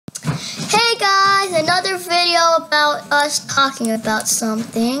about us talking about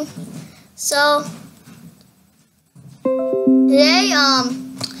something. So today, I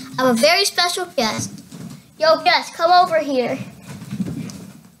have a very special guest. Yo, guest, come over here.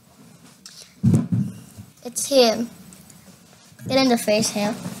 It's him. Get in the face,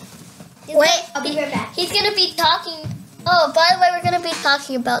 Ham. Wait, I'll be right back. He's gonna be talking. Oh, by the way, we're gonna be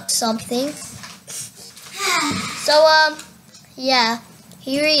talking about something. So, yeah,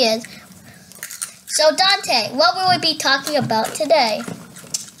 here he is. So, Dante, what will we be talking about today?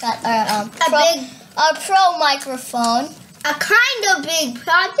 Got our our pro microphone. A kind of big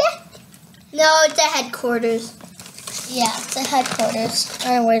project? No, it's a headquarters. Yeah, it's a headquarters.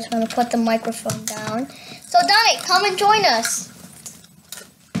 Anyways, I'm gonna put the microphone down. So, Dante, come and join us.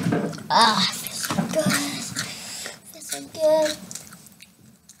 Ah, it feels so good. It feels so good.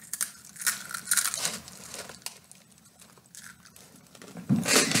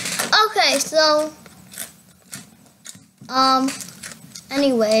 Okay, so,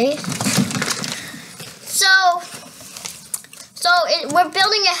 anyway, we're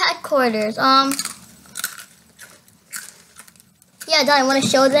building a headquarters. Yeah, Don, I want to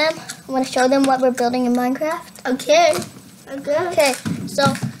show them. I want to show them what we're building in Minecraft. Okay. Okay, so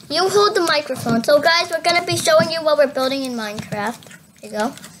you hold the microphone. So, guys, we're gonna be showing you what we're building in Minecraft. Here you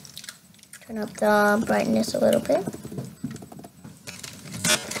go. Turn up the brightness a little bit.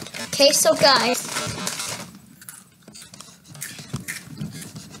 Okay, so guys,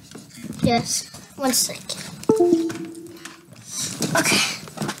 yes, 1 second. Okay,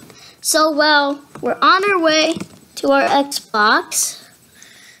 so well, we're on our way to our Xbox.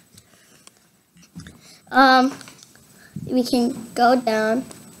 We can going down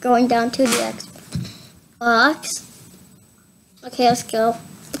to the Xbox. Okay, let's go.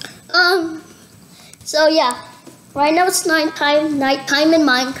 So yeah. Right now it's nighttime in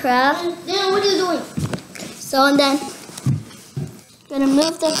Minecraft. Then what are you doing? So and then gonna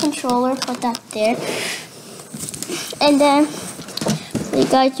move the controller, put that there, and then you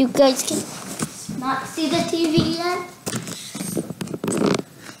guys can not see the TV yet.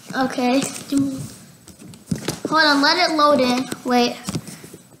 Okay. Hold on, let it load in. Wait.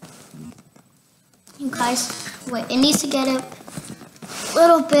 You guys, wait. It needs to get a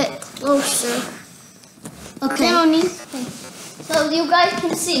little bit closer. Okay. I don't need. So you guys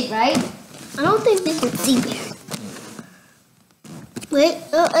can see, right? I don't think they can see me. Wait,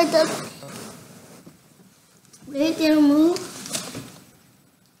 it does. Wait, they'll move.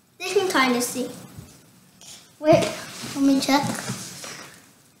 They can kind of see. Wait, let me check.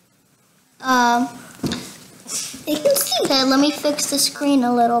 They can see. Okay, let me fix the screen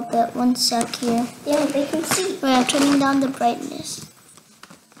a little bit. 1 sec here. Yeah, they can see. Wait, I'm turning down the brightness.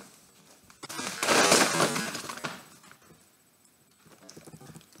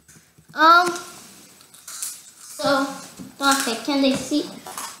 So, okay, can they see?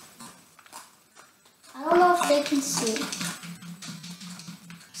 I don't know if they can see.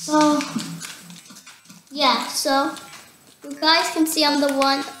 So, yeah, so, you guys can see I'm the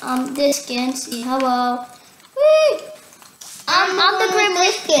one, this skin, see, hello. Whee! I'm the Grim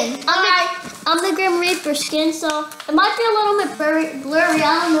Reaper. I'm the Grim Reaper skin, so it might be a little bit blurry, I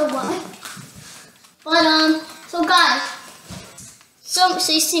don't know why. But, so guys, so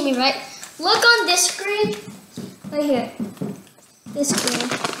you see me, right? Look on this screen, right here. This screen.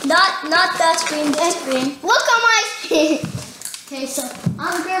 Not that screen, this screen. Look on my screen. Okay, so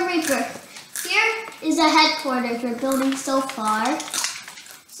I'm Grim Reaper. Here is the headquarters we're building so far.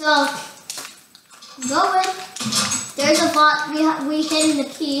 So, go in. There's a vault. We hidden the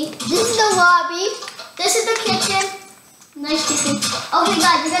key. This is the lobby. This is the kitchen. Nice kitchen. Okay,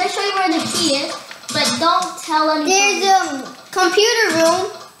 guys, we're gonna show you where the key is, but don't tell anybody. There's a computer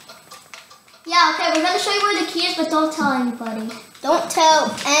room. Yeah, okay, we're gonna show you where the key is, but don't tell anybody. Don't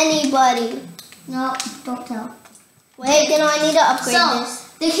tell anybody. No, don't tell. Wait, then I need to upgrade this.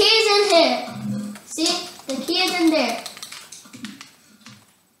 The key is in here. See? The key is in there.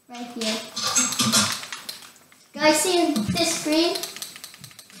 Right here. Guys, see this screen?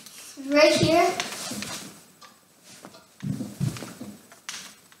 Right here.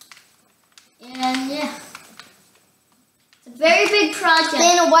 And yeah. It's a very big project.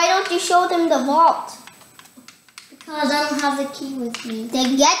 Then why don't you show them the vault? Because I don't have the key with me.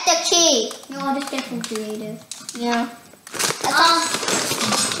 Then get the key. No, I'll just get from creative. Yeah.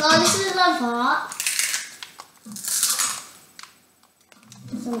 So this is the vault.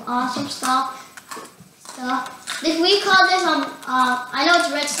 Some awesome stuff. We call this I know it's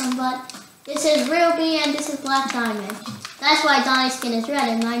redstone, but this is ruby and this is black diamond. That's why Donnie's skin is red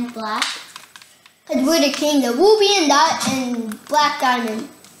and mine's black. Because we're the king, the ruby and that and black diamond.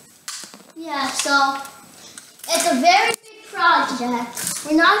 Yeah, so It's a very big project.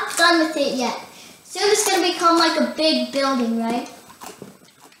 We're not done with it yet. Soon it's going to become like a big building, right?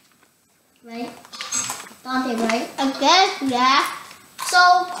 Right? Dante, right? Okay, yeah.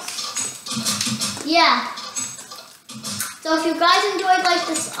 So, yeah. So if you guys enjoyed like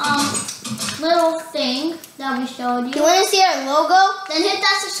this little thing that we showed you, You want to see our logo? then hit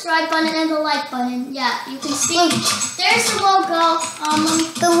that subscribe button and the like button. Yeah, you can see there's the logo.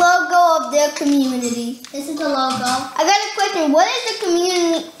 The logo of the community. This is the logo. I got a question. What does the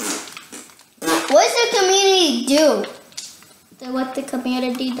community do? What the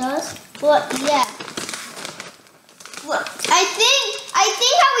community does. Well, yeah. Well, I think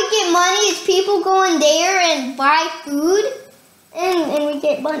how we get money is people go in there and buy food, and we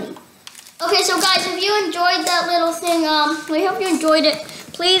get money. Okay, so guys, if you enjoyed that little thing, we hope you enjoyed it.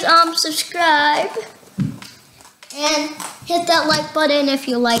 Please subscribe and hit that like button if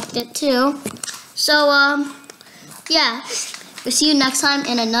you liked it too. So yeah, we'll see you next time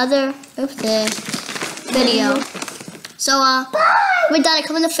in another video. So we're done.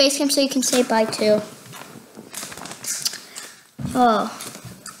 Come in the face cam so you can say bye too. Oh,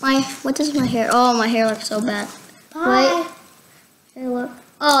 what does my hair? Oh, my hair looks so bad. Bye. Wait, look.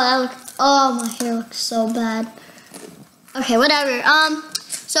 Oh, my hair looks so bad. Okay, whatever.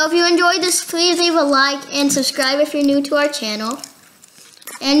 So if you enjoyed this, please leave a like and subscribe if you're new to our channel.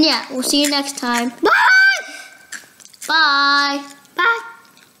 And yeah, we'll see you next time. Bye. Bye. Bye.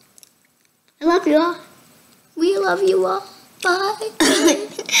 I love you all. We love you all. Bye.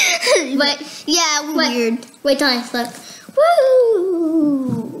 But yeah, weird. Wait, Tony, look.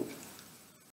 Woo!